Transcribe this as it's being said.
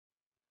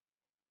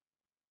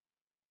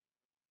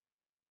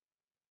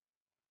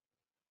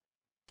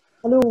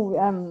Hello,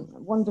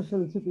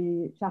 wonderful to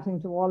be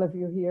chatting to all of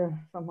you here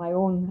from my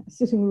own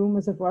sitting room,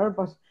 as it were,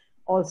 but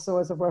also,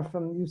 as it were,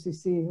 from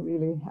UCC,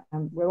 really.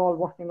 We're all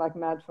working like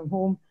mad from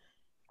home.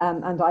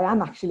 And I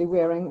am actually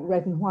wearing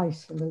red and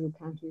white, although you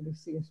can't really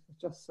see it, but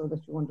just so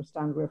that you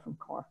understand we're from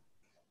Cork.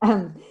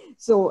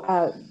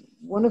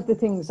 One of the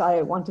things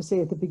I want to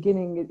say at the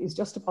beginning is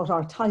just about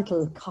our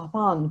title, Cop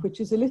On,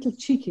 which is a little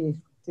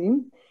cheeky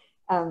theme.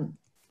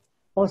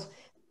 But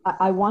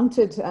I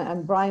wanted,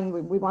 and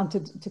Brian, we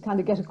wanted to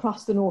kind of get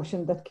across the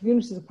notion that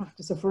communities of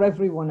practice are for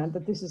everyone and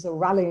that this is a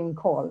rallying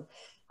call.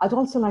 I'd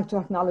also like to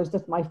acknowledge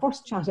that my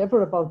first chat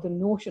ever about the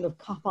notion of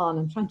Cop On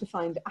and trying to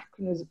find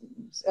acronyms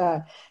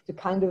to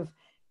kind of,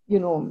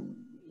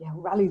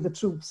 rally the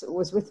troops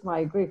was with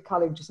my great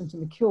colleague Jacinta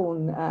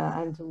McKeown,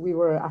 and we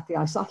were at the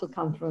ISOTL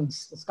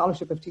conference, the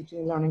Scholarship of Teaching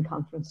and Learning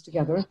conference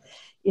together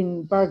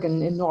in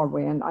Bergen in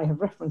Norway, and I have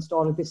referenced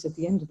all of this at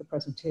the end of the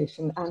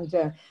presentation,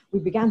 and we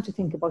began to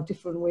think about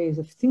different ways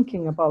of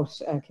thinking about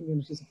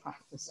communities of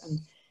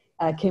practice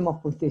and came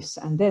up with this,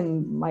 and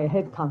then my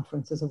head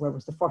conference, as it were,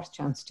 was the first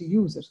chance to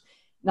use it.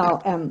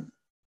 Now,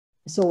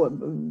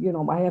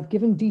 I have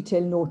given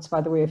detailed notes, by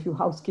the way, a few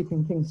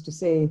housekeeping things to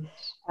say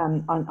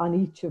on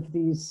each of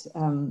these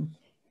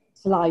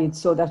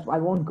slides, so that I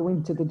won't go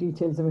into the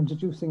details of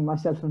introducing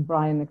myself and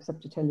Brian,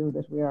 except to tell you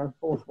that we are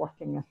both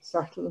working at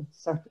CERTL,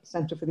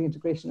 Centre for the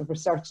Integration of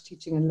Research,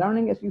 Teaching and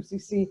Learning at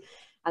UCC,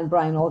 and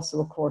Brian also,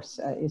 of course,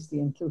 is the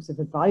inclusive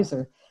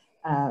advisor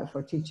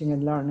for teaching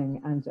and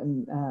learning and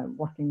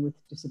working with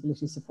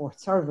Disability Support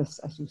Service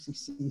at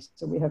UCC.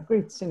 So we have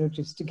great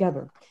synergies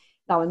together.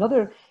 Now,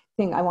 another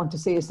thing I want to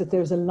say is that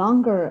there's a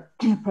longer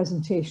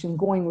presentation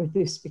going with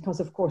this because,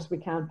 of course, we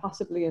can't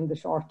possibly in the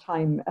short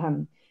time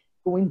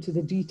go into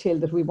the detail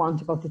that we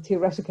want about the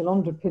theoretical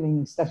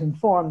underpinnings that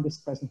inform this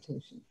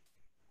presentation.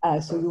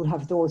 So you'll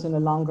have those in a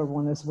longer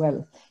one as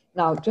well.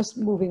 Now, just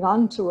moving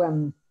on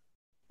to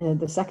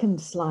the second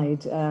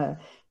slide,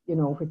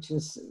 which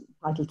is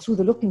titled Through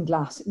the Looking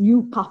Glass,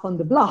 New Cop on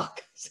the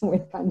Block. So we're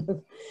kind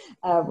of,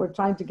 we're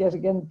trying to get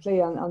again play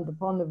on the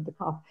pun of the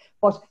cop.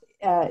 But,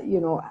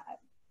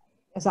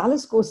 as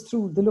Alice goes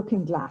through the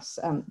looking glass,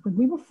 when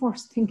we were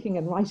first thinking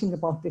and writing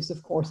about this,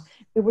 of course,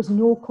 there was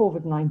no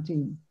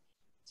COVID-19.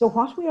 So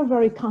what we are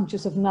very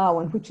conscious of now,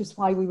 and which is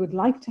why we would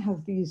like to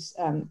have these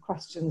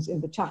questions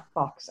in the chat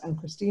box, and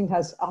Christine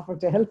has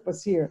offered to help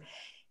us here,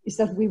 is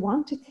that we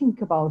want to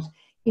think about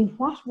in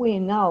what way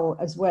now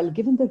as well,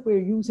 given that we're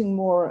using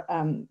more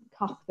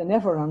COP than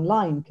ever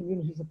online,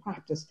 communities of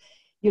practice,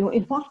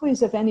 in what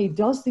ways, if any,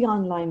 does the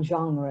online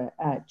genre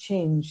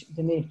change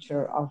the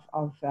nature of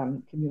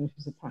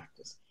communities of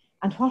practice?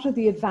 And what are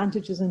the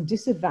advantages and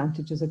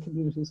disadvantages of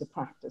communities of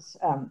practice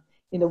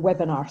in a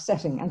webinar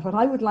setting? And what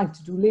I would like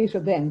to do later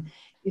then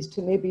is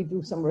to maybe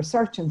do some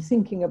research and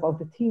thinking about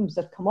the themes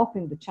that come up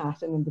in the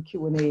chat and in the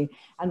Q&A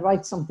and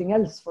write something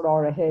else for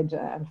our Ahead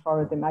and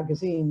for the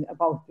magazine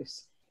about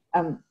this.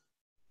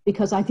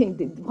 Because I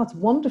think what's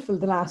wonderful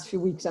the last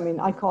few weeks, I mean,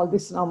 I call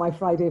this now my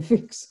Friday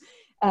fix.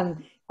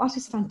 What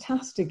is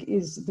fantastic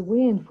is the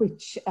way in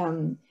which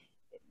the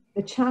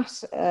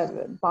chat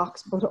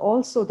box, but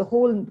also the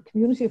whole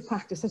community of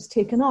practice has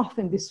taken off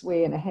in this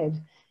way and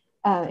Ahead,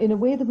 in a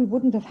way that we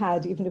wouldn't have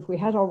had even if we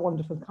had our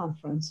wonderful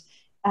conference.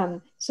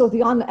 And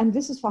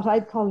this is what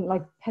I'd call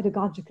like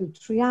pedagogical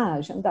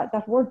triage, and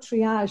that word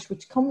triage,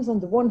 which comes on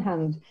the one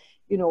hand,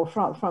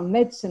 from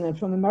medicine and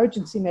from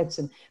emergency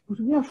medicine, but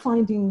we are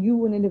finding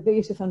new and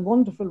innovative and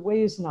wonderful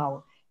ways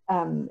now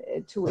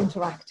to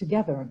interact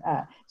together.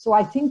 So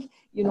I think,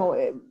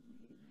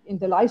 in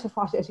the light of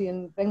what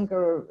Etienne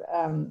Wenger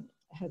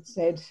had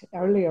said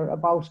earlier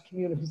about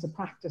communities of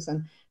practice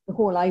and the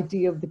whole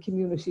idea of the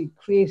community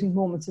creating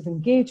moments of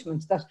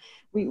engagement, that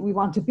we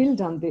want to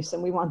build on this,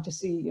 and we want to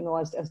see,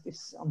 as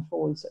this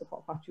unfolds,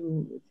 what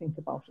you think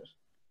about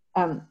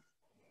it.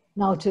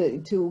 Now,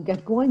 to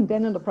get going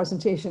then in the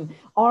presentation,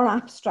 our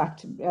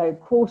abstract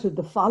quoted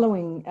the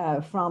following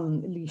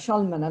from Lee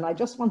Shulman, and I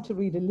just want to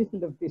read a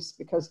little of this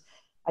because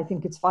I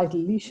think it's vital.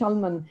 Lee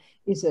Shulman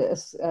is a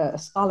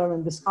scholar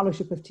in the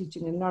Scholarship of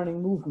Teaching and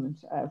Learning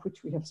movement,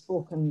 which we have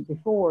spoken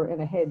before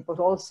in Ahead, but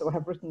also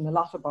have written a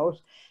lot about,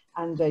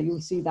 and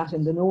you'll see that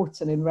in the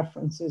notes and in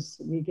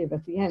references we give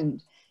at the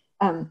end.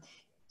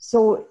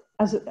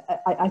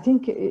 I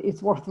think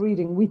it's worth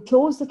reading. We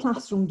close the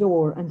classroom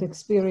door and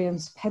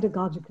experience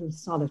pedagogical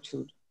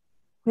solitude.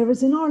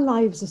 Whereas in our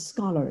lives as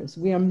scholars,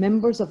 we are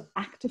members of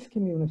active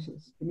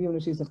communities,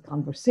 communities of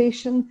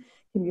conversation,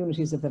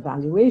 communities of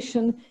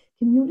evaluation,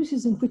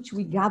 communities in which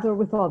we gather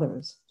with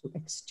others to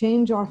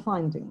exchange our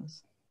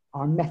findings,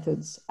 our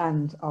methods,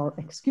 and our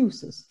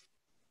excuses.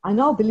 I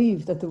now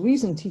believe that the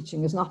reason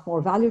teaching is not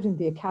more valued in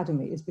the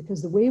academy is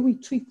because the way we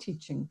treat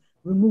teaching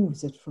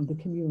removes it from the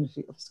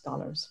community of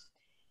scholars.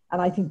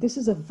 And I think this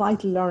is a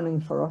vital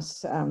learning for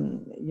us,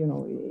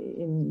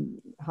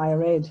 in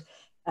higher ed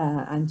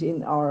and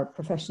in our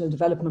professional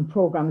development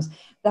programs,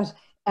 that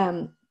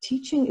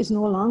teaching is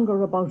no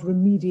longer about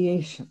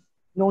remediation.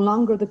 no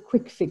longer the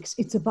quick fix.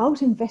 It's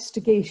about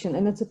investigation,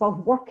 and it's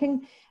about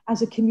working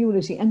as a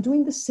community and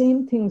doing the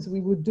same things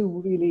we would do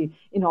really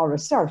in our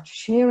research,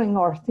 sharing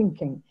our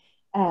thinking,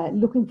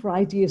 looking for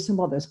ideas from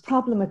others,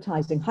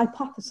 problematizing,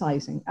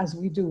 hypothesizing, as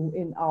we do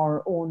in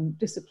our own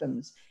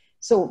disciplines.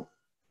 So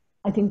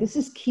I think this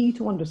is key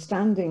to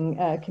understanding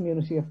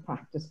community of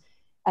practice.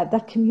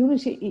 That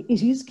community,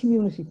 it is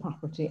community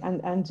property,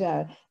 and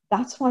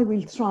that's why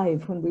we'll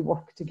thrive when we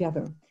work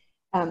together.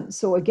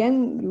 So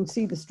again, you'll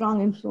see the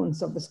strong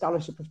influence of the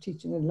scholarship of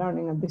teaching and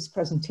learning on this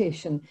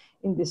presentation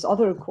in this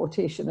other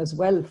quotation as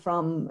well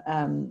from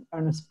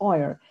Ernest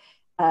Boyer,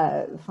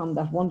 from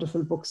that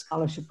wonderful book,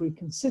 Scholarship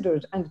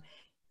Reconsidered. And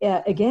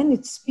again,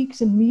 it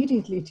speaks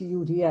immediately to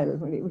UDL.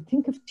 We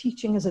think of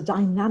teaching as a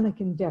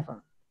dynamic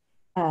endeavor,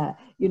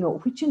 you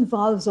know, which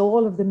involves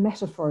all of the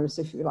metaphors,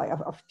 if you like,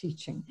 of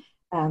teaching,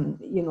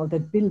 you know,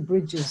 that build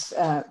bridges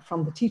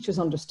from the teacher's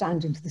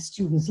understanding to the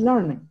student's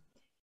learning.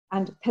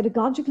 And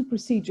pedagogical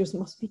procedures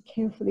must be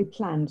carefully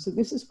planned. So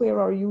this is where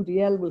our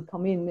UDL will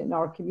come in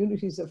our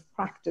communities of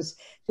practice.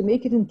 To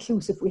make it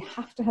inclusive, we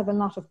have to have a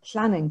lot of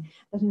planning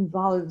that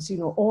involves, you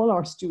know, all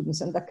our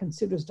students and that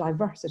considers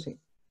diversity.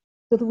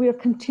 So that we are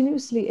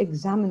continuously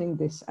examining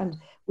this and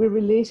we're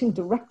relating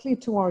directly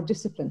to our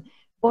discipline,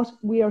 but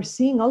we are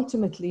seeing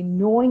ultimately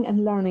knowing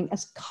and learning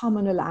as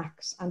communal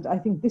acts. And I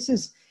think this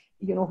is,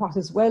 you know, what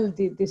as well,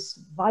 this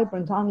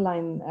vibrant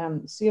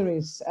online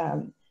series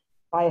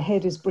by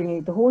Ahead is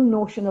bringing the whole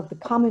notion of the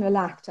communal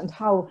act and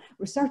how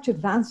research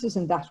advances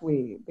in that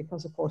way,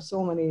 because of course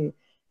so many,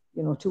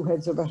 you know, two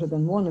heads are better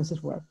than one, as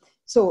it were.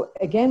 So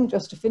again,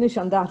 just to finish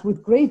on that,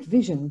 with great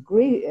vision,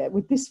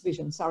 with this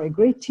vision,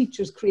 great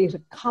teachers create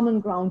a common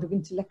ground of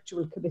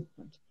intellectual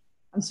commitment.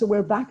 And so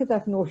we're back at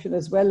that notion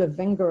as well, as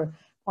Wenger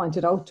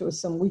pointed out to us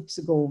some weeks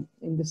ago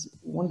in this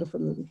wonderful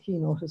little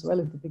keynote as well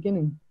at the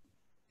beginning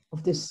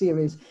of this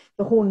series,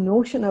 the whole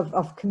notion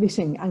of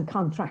committing and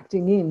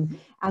contracting in,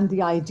 and the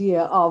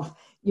idea of,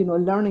 you know,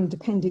 learning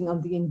depending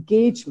on the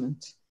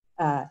engagement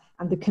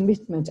and the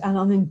commitment, and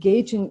on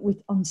engaging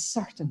with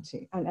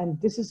uncertainty. And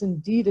this is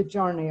indeed a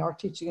journey, our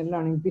teaching and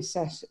learning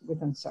beset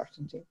with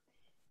uncertainty.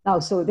 Now,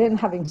 so then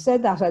having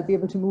said that, I'll be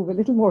able to move a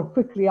little more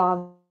quickly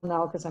on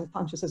now, because I'm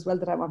conscious as well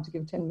that I want to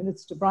give 10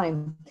 minutes to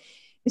Brian.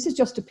 This is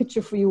just a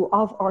picture for you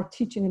of our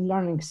Teaching and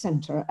Learning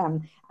Centre.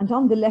 And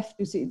on the left,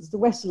 you see, it's the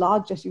West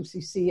Lodge at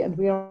UCC, and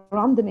we are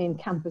on the main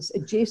campus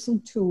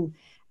adjacent to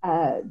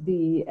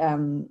the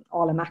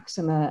Aula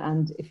Maxima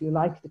and, if you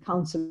like, the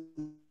council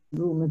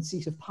room and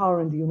seat of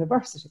power in the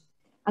university.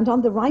 And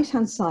on the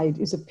right-hand side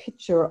is a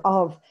picture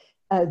of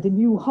the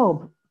new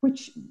hub,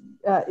 which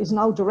is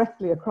now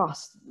directly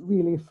across,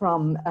 really,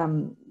 from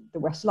the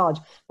West Lodge.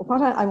 But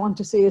what I want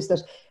to say is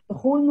that the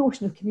whole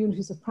notion of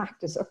communities of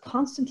practice are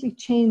constantly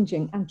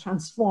changing and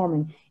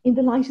transforming in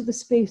the light of the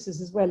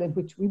spaces as well in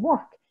which we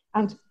work.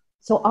 And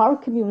so our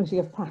community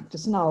of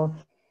practice now,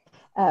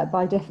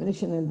 by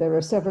definition, and there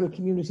are several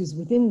communities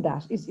within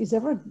that, is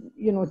ever,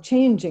 you know,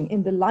 changing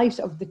in the light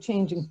of the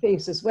changing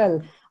face as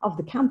well of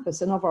the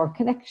campus and of our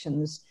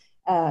connections,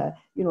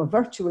 you know,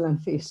 virtual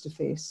and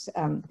face-to-face.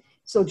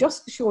 So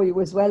just to show you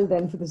as well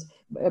then for this,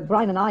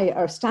 Brian and I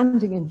are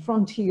standing in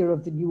front here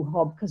of the new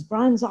hub, because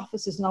Brian's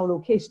office is now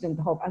located in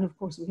the hub. And of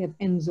course we have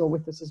Enzo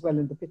with us as well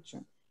in the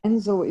picture.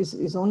 Enzo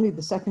is only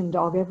the second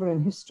dog ever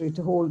in history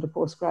to hold a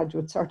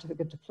postgraduate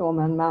certificate,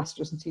 diploma and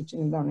master's in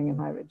teaching and learning in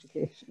higher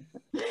education.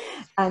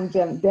 And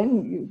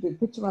then the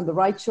picture on the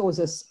right shows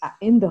us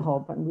in the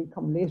hub, and we'll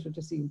come later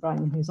to see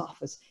Brian in his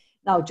office.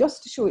 Now,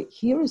 just to show you,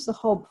 here is the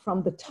hub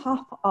from the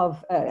top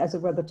of, as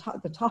it were,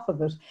 the top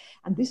of it.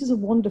 And this is a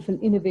wonderful,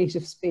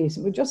 innovative space.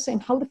 And we're just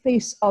saying how the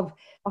face of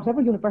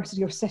whatever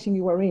university or setting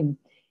you are in,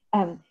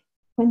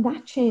 when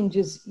that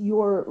changes,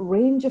 your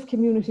range of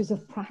communities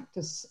of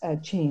practice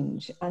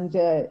change, and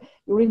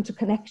your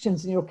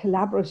interconnections and your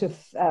collaborative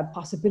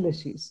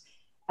possibilities.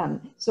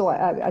 So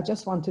I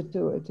just wanted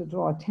to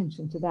draw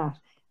attention to that.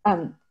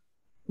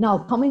 Now,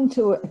 coming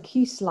to a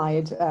key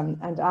slide,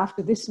 and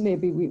after this,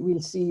 maybe we'll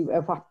see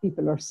what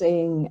people are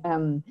saying,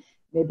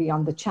 maybe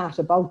on the chat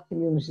about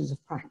communities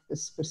of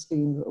practice,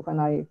 Christine, when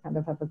I kind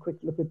of have a quick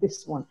look at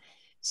this one.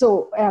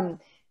 So,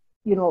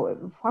 you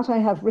know, what I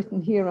have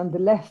written here on the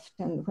left,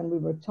 and when we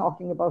were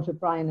talking about it,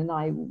 Brian and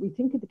I, we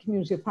think of the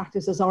community of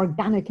practice as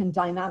organic and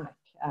dynamic,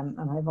 and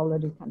I've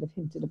already kind of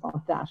hinted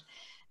about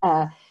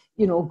that.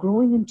 You know,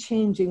 growing and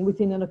changing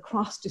within and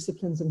across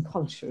disciplines and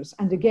cultures.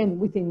 And again,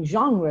 within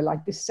genre,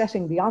 like this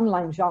setting, the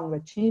online genre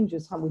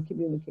changes how we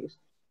communicate.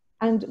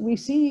 And we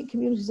see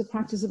communities of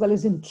practice as well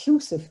as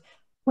inclusive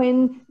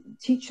when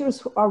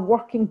teachers are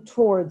working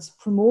towards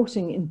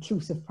promoting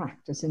inclusive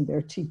practice in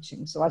their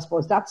teaching. So I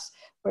suppose that's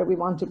where we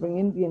want to bring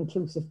in the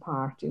inclusive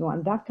part, you know,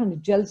 and that kind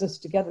of gels us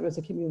together as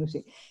a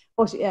community.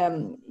 But,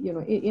 you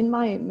know, in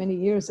my many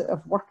years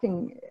of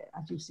working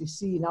at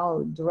UCC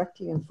now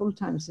directly and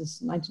full-time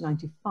since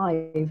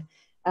 1995,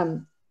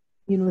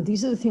 you know,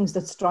 these are the things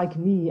that strike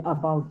me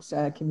about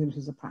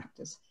communities of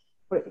practice.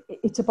 But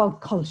it's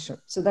about culture.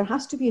 So there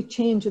has to be a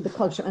change in the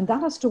culture, and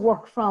that has to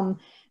work from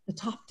the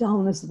top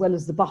down as well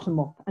as the bottom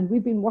up. And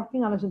we've been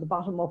working on it in the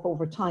bottom up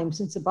over time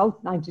since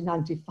about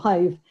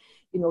 1995,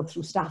 you know,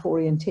 through staff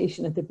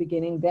orientation at the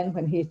beginning, then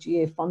when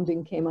HEA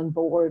funding came on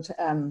board,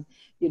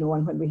 you know,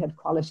 and when we had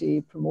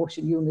quality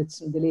promotion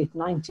units in the late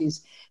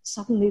 90s,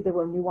 suddenly there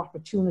were new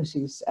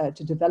opportunities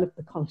to develop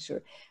the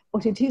culture.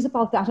 But it is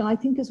about that. And I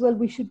think as well,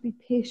 we should be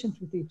patient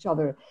with each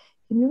other.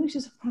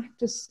 Communities of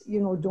practice,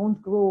 you know,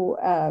 don't grow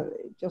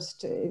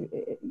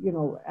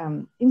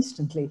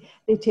instantly.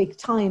 They take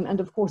time. And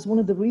of course, one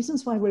of the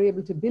reasons why we're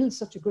able to build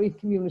such a great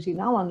community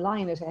now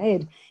online at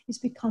AHEAD is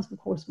because, of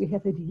course, we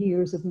have had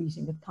years of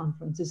meeting at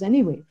conferences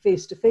anyway,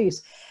 face to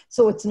face.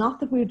 So it's not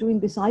that we're doing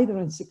this either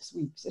in 6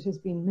 weeks. It has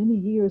been many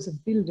years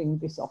of building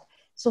this up.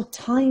 So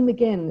time,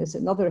 again, is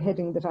another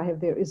heading that I have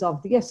there, is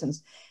of the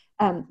essence.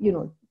 You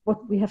know,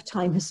 but we have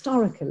time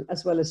historical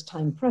as well as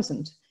time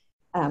present.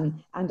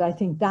 And I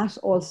think that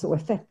also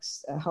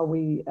affects how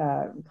we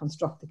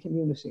construct the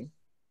community.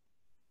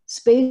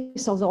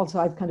 Space, as also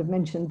I've kind of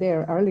mentioned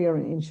there earlier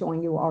in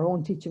showing you our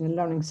own teaching and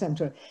learning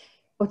centre.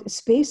 But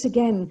space,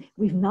 again,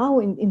 we've now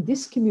in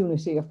this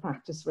community of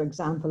practice, for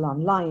example,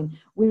 online,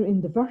 we're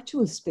in the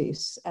virtual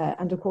space.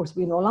 And of course,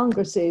 we no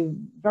longer say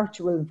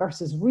virtual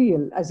versus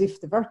real, as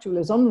if the virtual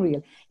is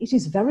unreal. It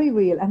is very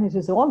real, and it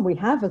is all we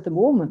have at the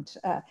moment.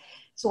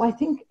 So I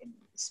think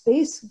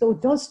space, though,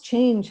 does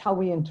change how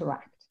we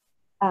interact.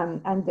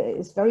 And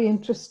it's very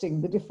interesting,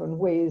 the different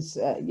ways,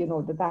 you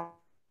know, that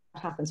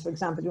happens. For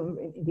example,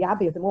 in the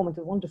Abbey at the moment,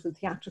 the wonderful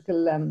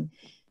theatrical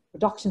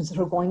productions that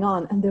are going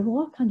on, and they're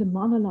all kind of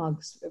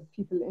monologues of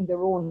people in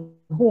their own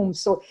homes.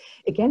 So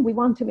again, we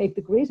want to make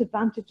the great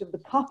advantage of the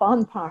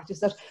pop-on part is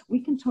that we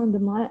can turn the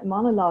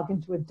monologue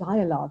into a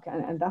dialogue,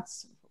 and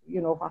that's,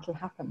 you know, what will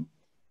happen.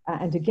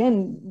 And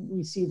again,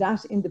 we see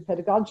that in the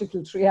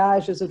pedagogical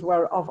triage, as it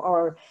were, of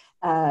our,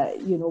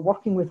 you know,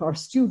 working with our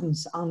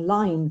students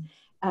online.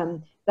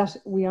 That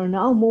we are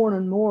now more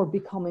and more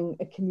becoming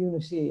a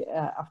community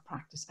of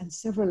practice and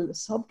several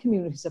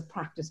sub-communities of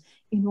practice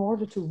in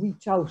order to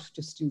reach out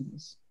to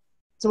students.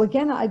 So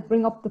again, I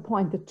bring up the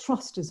point that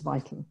trust is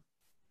vital.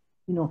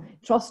 You know,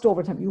 trust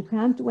over time. You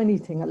can't do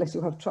anything unless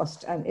you have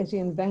trust. And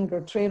Etienne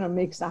Wenger, trainer,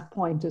 makes that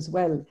point as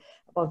well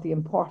about the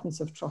importance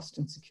of trust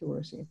and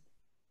security.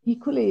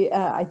 Equally,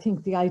 I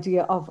think the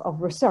idea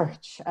of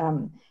research,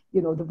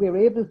 you know, that we're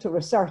able to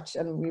research,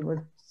 and we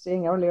were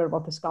saying earlier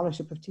about the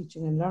scholarship of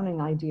teaching and learning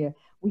idea,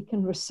 we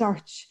can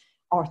research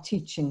our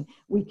teaching,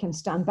 we can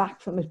stand back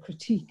from it,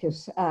 critique it,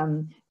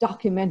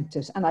 document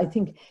it. And I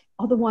think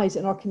otherwise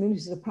in our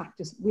communities of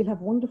practice, we'll have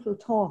wonderful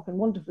talk and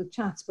wonderful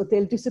chats, but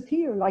they'll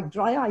disappear like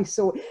dry ice.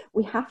 So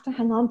we have to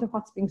hang on to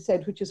what's being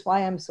said, which is why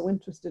I'm so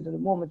interested in a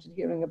moment in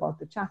hearing about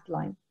the chat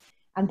line.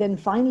 And then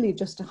finally,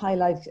 just to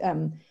highlight,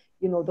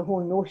 you know, the whole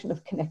notion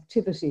of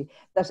connectivity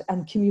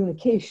and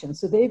communication.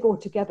 So they go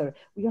together.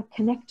 We are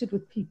connected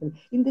with people.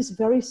 In this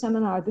very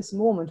seminar, this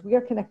moment, we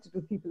are connected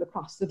with people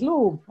across the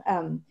globe.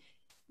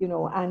 You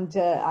know, and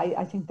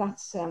I think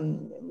that's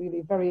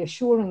really very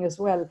assuring as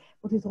well.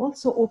 But it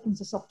also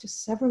opens us up to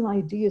several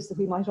ideas that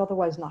we might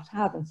otherwise not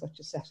have in such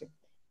a setting.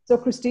 So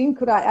Christine,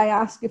 could I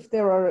ask if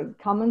there are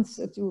comments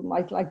that you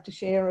might like to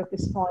share at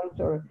this point,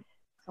 or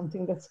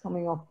something that's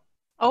coming up?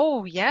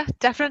 Oh yeah,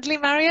 definitely,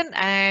 Marian.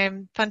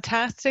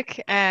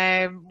 Fantastic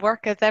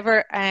work as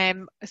ever.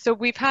 So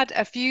we've had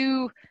a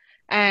few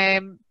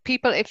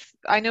people, if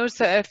I notice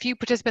a few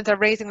participants are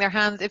raising their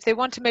hands, if they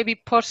want to maybe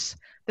put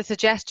the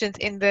suggestions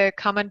in the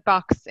comment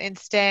box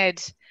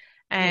instead,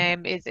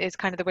 is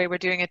kind of the way we're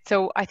doing it.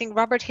 So I think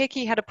Robert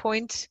Hickey had a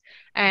point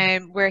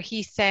where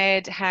he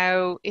said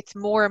how it's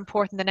more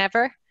important than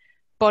ever.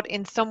 But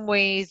in some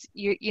ways,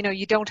 you know,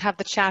 you don't have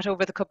the chat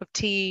over the cup of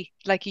tea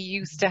like you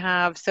used to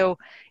have. So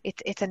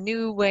it's a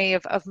new way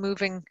of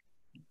moving,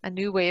 a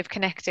new way of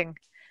connecting.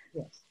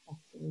 Yes,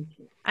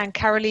 absolutely. And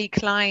Carolee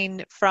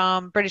Klein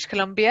from British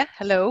Columbia,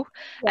 hello.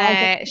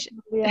 Yeah,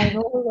 I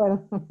know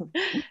well.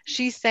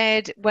 She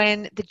said,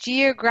 when the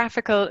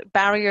geographical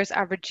barriers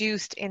are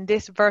reduced in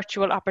this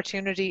virtual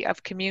opportunity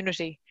of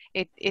community,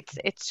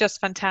 it's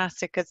just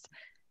fantastic, because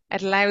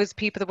it allows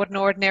people that wouldn't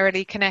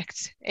ordinarily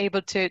connect,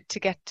 able to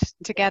get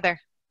together.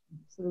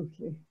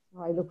 Absolutely.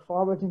 I look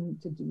forward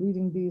to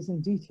reading these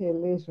in detail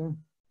later.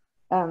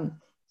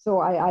 So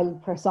I'll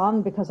press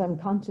on because I'm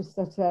conscious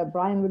that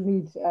Brian will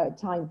need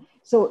time.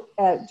 So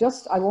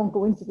I won't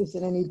go into this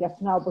in any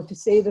depth now, but to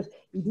say that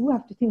you do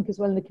have to think as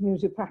well in the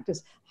community of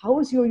practice, how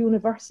is your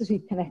university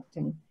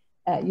connecting?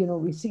 You know,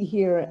 we see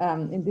here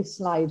in this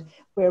slide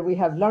where we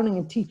have learning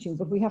and teaching,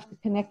 but we have to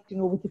connect, you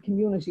know, with the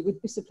community,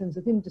 with disciplines,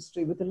 with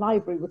industry, with the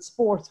library, with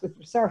sports, with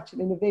research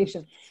and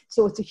innovation.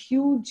 So it's a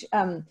huge,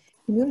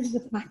 communities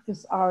of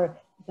practice are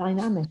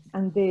dynamic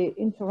and they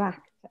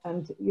interact,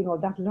 and, you know,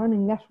 that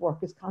learning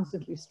network is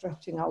constantly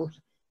stretching out.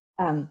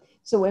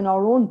 So in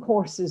our own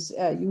courses,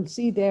 you'll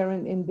see there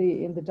in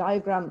the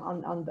diagram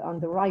on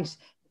the right,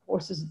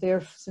 courses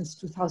there since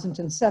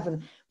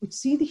 2007, which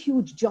see the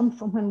huge jump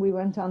from when we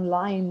went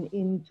online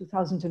in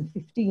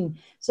 2015.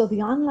 So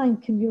the online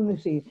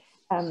community,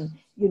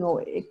 you know,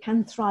 it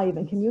can thrive,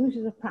 and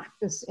communities of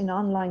practice in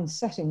online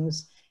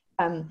settings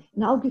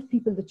now give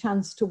people the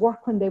chance to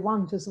work when they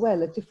want as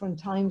well at different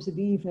times of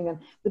the evening. And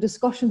the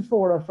discussion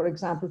fora, for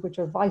example, which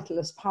are vital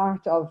as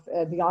part of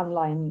the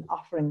online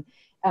offering,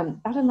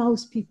 that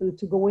allows people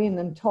to go in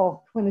and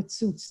talk when it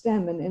suits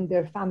them and in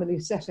their family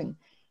setting.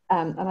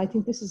 And I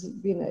think this has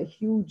been a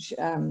huge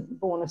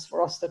bonus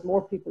for us, that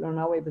more people are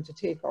now able to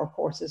take our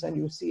courses. And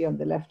you see on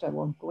the left, I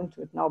won't go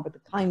into it now, but the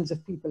kinds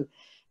of people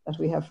that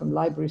we have, from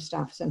library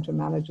staff, centre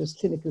managers,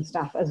 clinical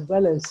staff, as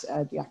well as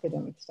the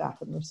academic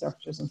staff and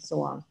researchers and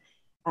so on.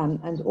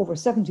 And over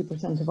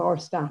 70% of our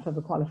staff have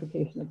a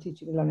qualification of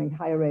teaching and learning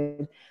higher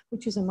ed,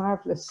 which is a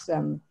marvellous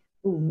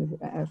boom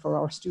for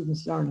our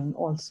students' learning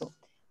also.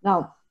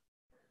 Now,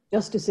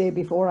 just to say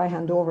before I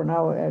hand over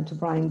now to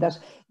Brian, that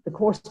the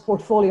course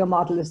portfolio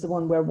model is the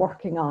one we're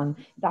working on.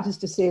 That is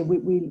to say,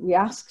 we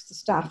ask the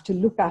staff to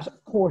look at a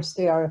course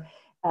they are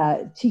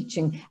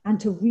teaching and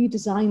to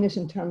redesign it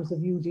in terms of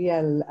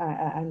UDL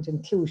and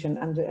inclusion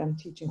and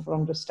teaching for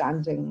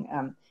understanding.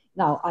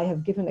 Now, I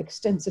have given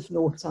extensive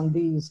notes on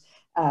these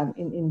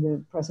in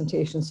the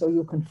presentation, so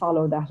you can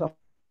follow that up.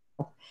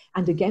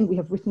 And again, we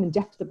have written in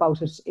depth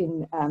about it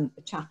in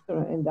a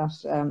chapter in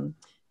that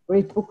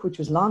great book, which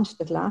was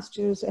launched at last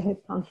year's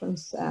AHEAD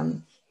conference,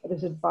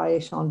 edited by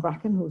Sean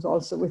Bracken, who's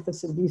also with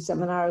us in these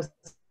seminars,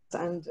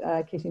 and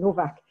Katie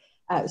Novak.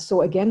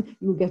 So again,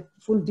 you'll get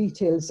full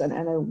details and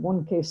a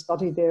one case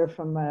study there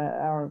from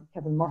our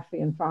Kevin Murphy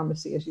in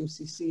pharmacy at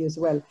UCC as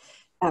well.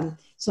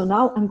 So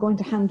now I'm going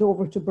to hand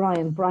over to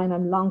Brian. Brian,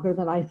 I'm longer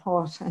than I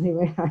thought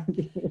anyway.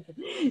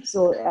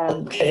 So,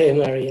 okay,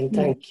 Marian,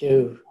 thank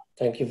you.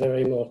 Thank you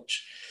very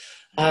much.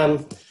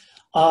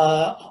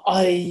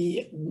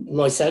 I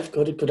myself,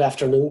 good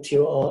afternoon to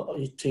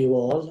you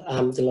all.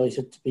 I'm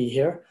delighted to be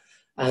here,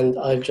 and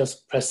I'll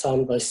just press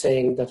on by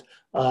saying that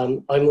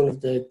I'm one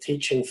of the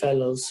teaching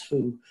fellows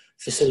who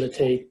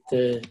facilitate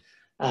the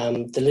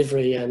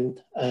delivery and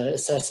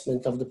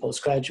assessment of the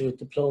postgraduate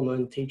diploma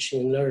in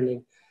teaching and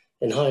learning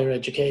in higher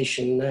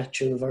education at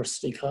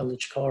University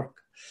College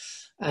Cork.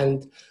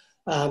 And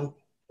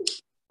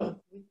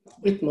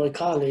with my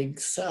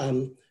colleagues,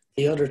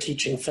 the other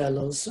teaching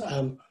fellows,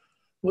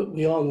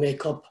 we all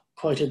make up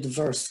quite a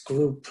diverse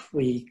group.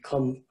 We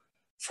come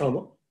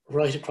from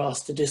right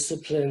across the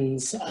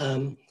disciplines,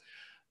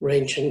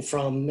 ranging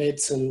from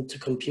medicine to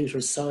computer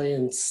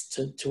science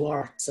to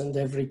arts and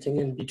everything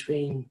in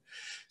between.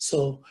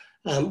 So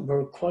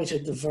we're quite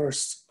a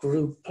diverse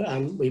group.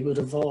 We would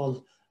have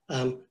all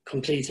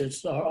completed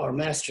our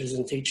masters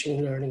in teaching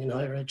and learning in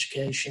higher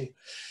education.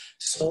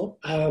 So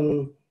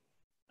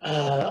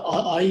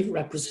I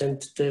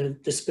represent the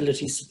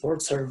Disability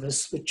Support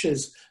Service, which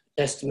is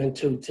testament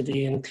to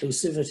the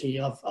inclusivity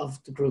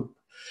of the group.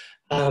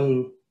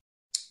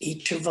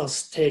 Each of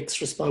us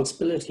takes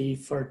responsibility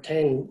for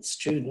 10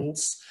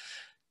 students,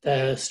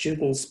 the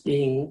students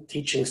being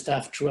teaching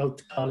staff throughout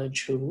the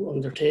college who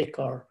undertake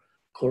our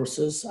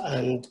courses,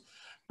 and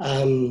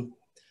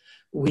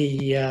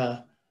we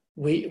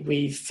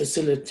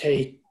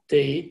facilitate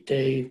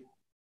the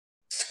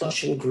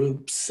discussion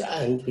groups,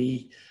 and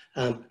we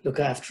look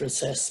after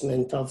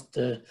assessment of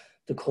the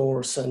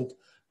course, and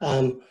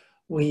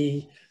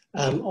we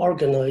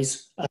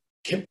organise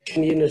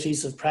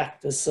communities of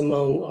practice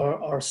among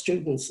our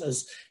students,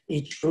 as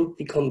each group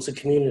becomes a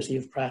community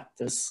of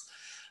practice.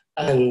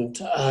 And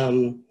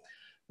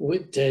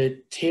with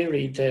the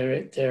theory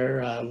they're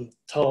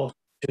taught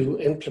to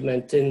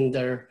implement in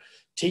their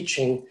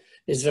teaching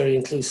is very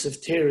inclusive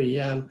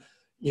theory,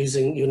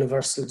 using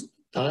universal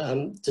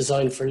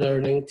design for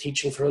learning,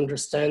 teaching for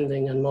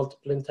understanding, and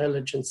multiple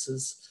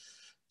intelligences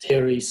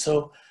theory.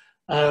 So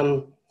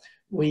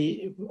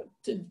we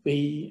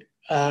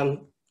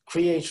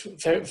create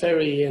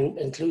very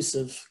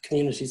inclusive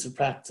communities of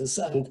practice,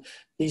 and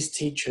these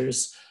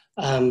teachers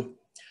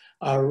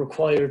are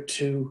required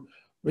to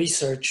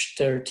research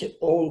their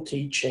own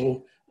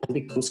teaching and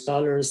become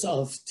scholars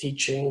of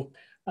teaching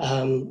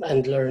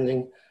and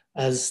learning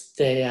as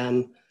they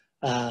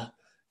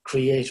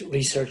create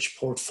research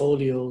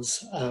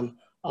portfolios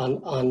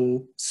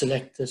on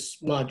selected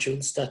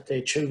modules that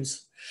they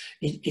choose.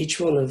 Each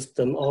one of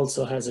them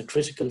also has a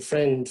critical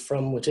friend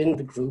from within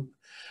the group,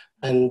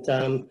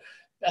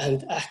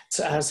 and acts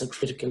as a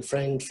critical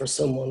friend for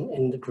someone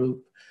in the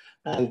group.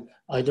 And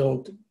I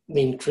don't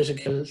mean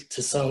critical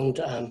to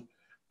sound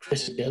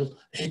critical.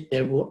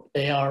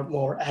 They are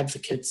more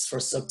advocates for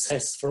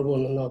success for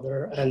one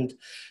another, and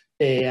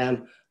they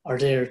are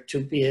there to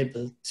be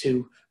able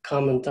to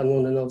comment on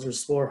one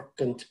another's work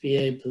and to be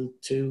able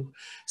to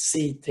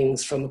see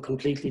things from a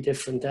completely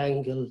different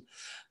angle.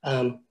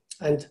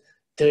 And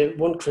the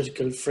one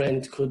critical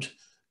friend could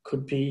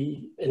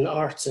be in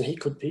arts, and he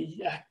could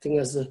be acting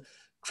as a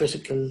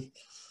critical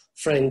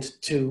friend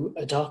to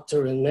a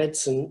doctor in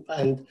medicine,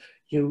 and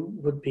you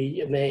would be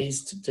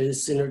amazed the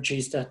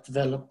synergies that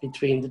develop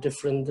between the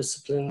different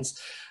disciplines,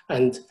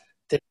 and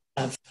they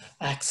have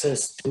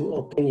access to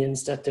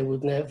opinions that they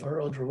would never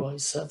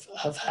otherwise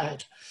have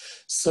had.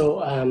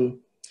 So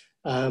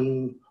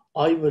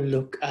I will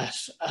look at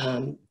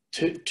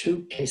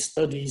two case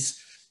studies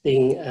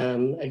being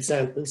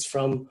examples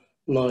from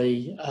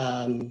my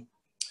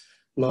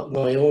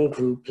my own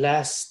group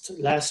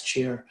last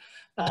year.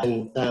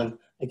 And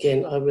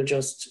again, I will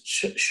just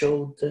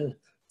show the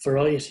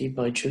variety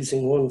by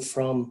choosing one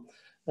from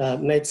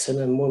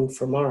medicine and one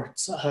from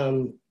arts.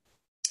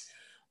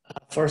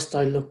 First,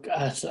 I look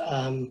at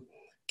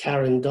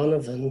Karen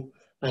Donovan,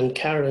 and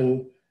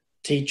Karen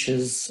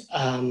teaches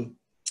a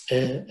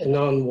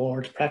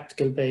non-ward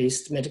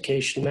practical-based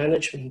medication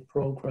management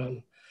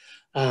program.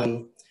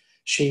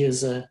 She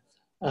is a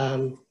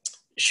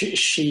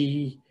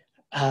she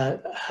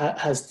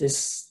has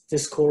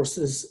this course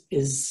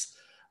is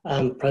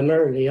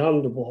primarily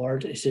on the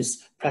ward. It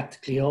is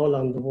practically all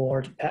on the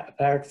ward,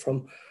 apart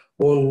from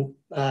 1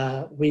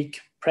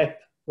 week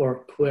prep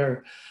work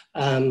where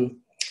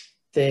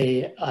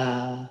they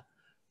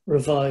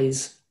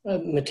revise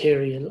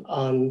material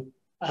on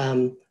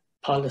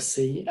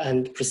policy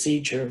and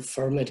procedure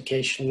for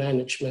medication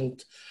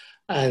management,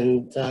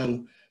 and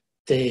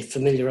they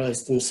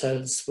familiarize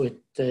themselves with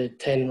the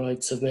 10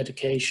 rights of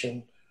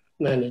medication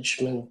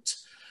management.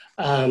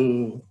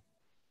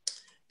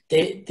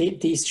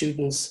 These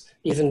students,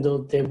 even though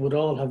they would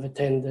all have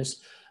attended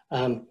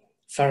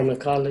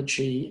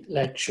pharmacology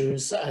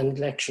lectures and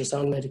lectures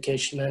on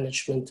medication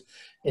management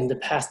in the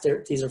past,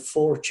 these are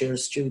 4th-year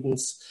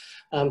students,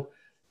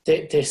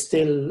 they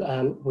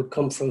still would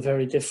come from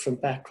very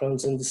different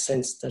backgrounds, in the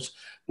sense that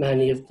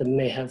many of them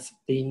may have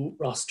been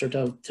rostered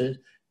out to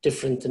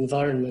different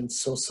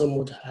environments. So some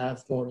would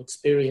have more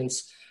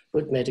experience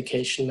with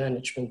medication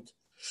management.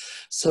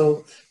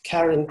 So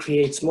Karen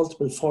creates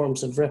multiple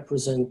forms of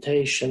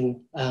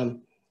representation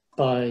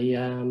by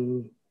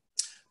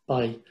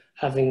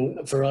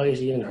having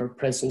variety in her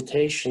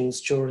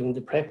presentations during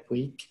the prep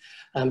week.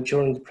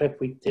 During the prep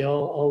week, they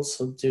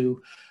also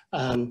do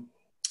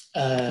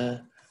a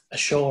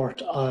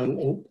short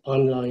online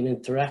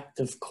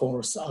interactive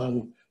course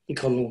on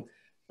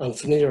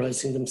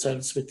familiarizing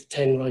themselves with the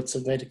 10 rights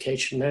of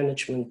medication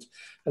management.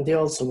 And they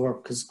also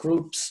work as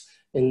groups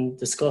in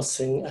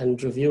discussing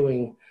and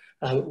reviewing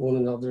one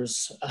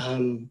another's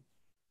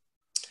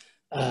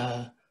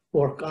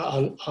work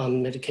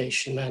on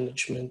medication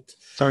management.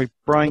 Sorry,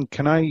 Brian,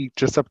 can I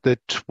just up the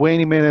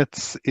 20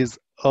 minutes is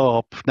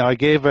up. Now I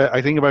gave,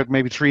 I think about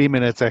maybe 3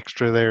 minutes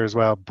extra there as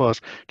well, but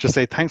just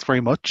say thanks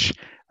very much.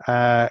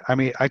 I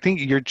mean, I think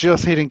you're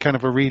just hitting kind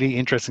of a really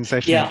interesting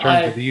session in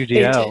terms of the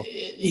UDL.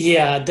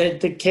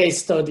 The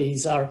case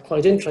studies are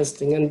quite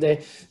interesting, and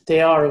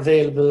they are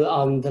available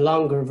on the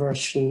longer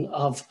version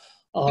of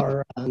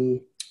our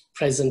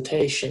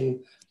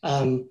presentation,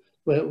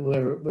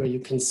 where you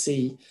can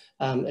see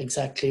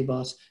exactly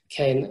what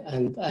Ken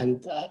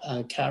and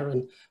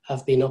Karen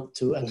have been up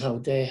to, and how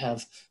they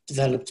have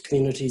developed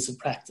communities of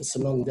practice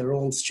among their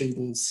own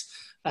students,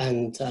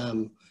 and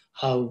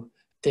how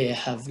they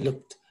have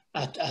looked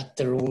at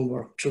their own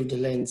work through the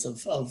lens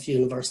of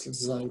universal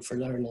design for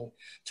learning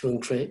to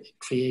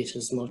create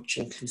as much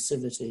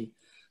inclusivity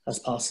as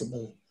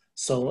possible.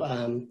 So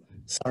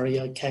sorry,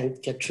 I can't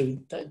get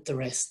through the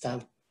rest.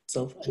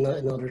 So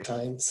another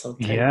time. So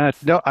yeah,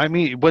 no, I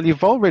mean, well,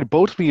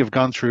 both of you have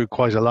gone through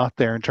quite a lot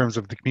there in terms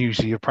of the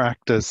community of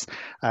practice,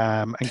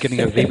 and getting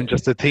us even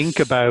just to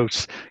think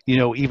about,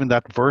 even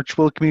that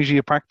virtual community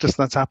of practice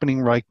that's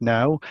happening right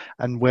now,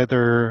 and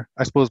whether,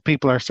 I suppose,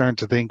 people are starting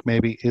to think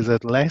maybe, is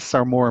it less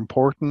or more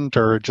important,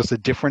 or just a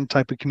different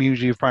type of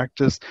community of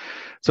practice?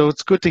 So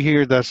it's good to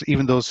hear that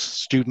even those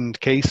student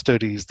case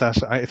studies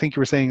that I think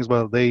you were saying as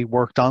well, they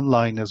worked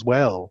online as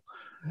well.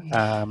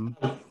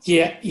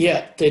 They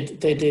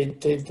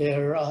did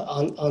their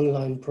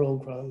online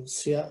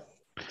programs.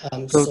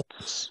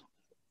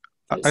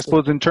 I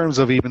suppose in terms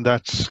of even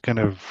that kind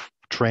of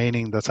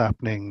training that's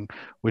happening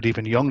with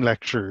even young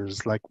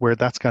lecturers, like where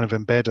that's kind of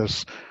embedded,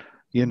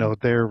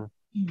 they're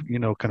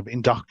kind of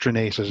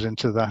indoctrinated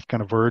into that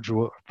kind of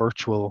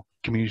virtual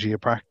community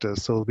of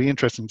practice. So it'll be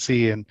interesting to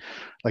see in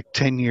like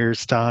 10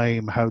 years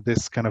time how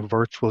this kind of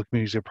virtual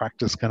community of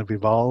practice kind of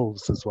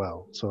evolves as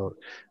well. So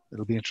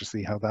it'll be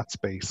interesting how that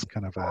space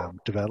kind of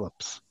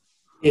develops.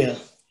 Yeah,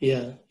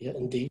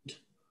 indeed.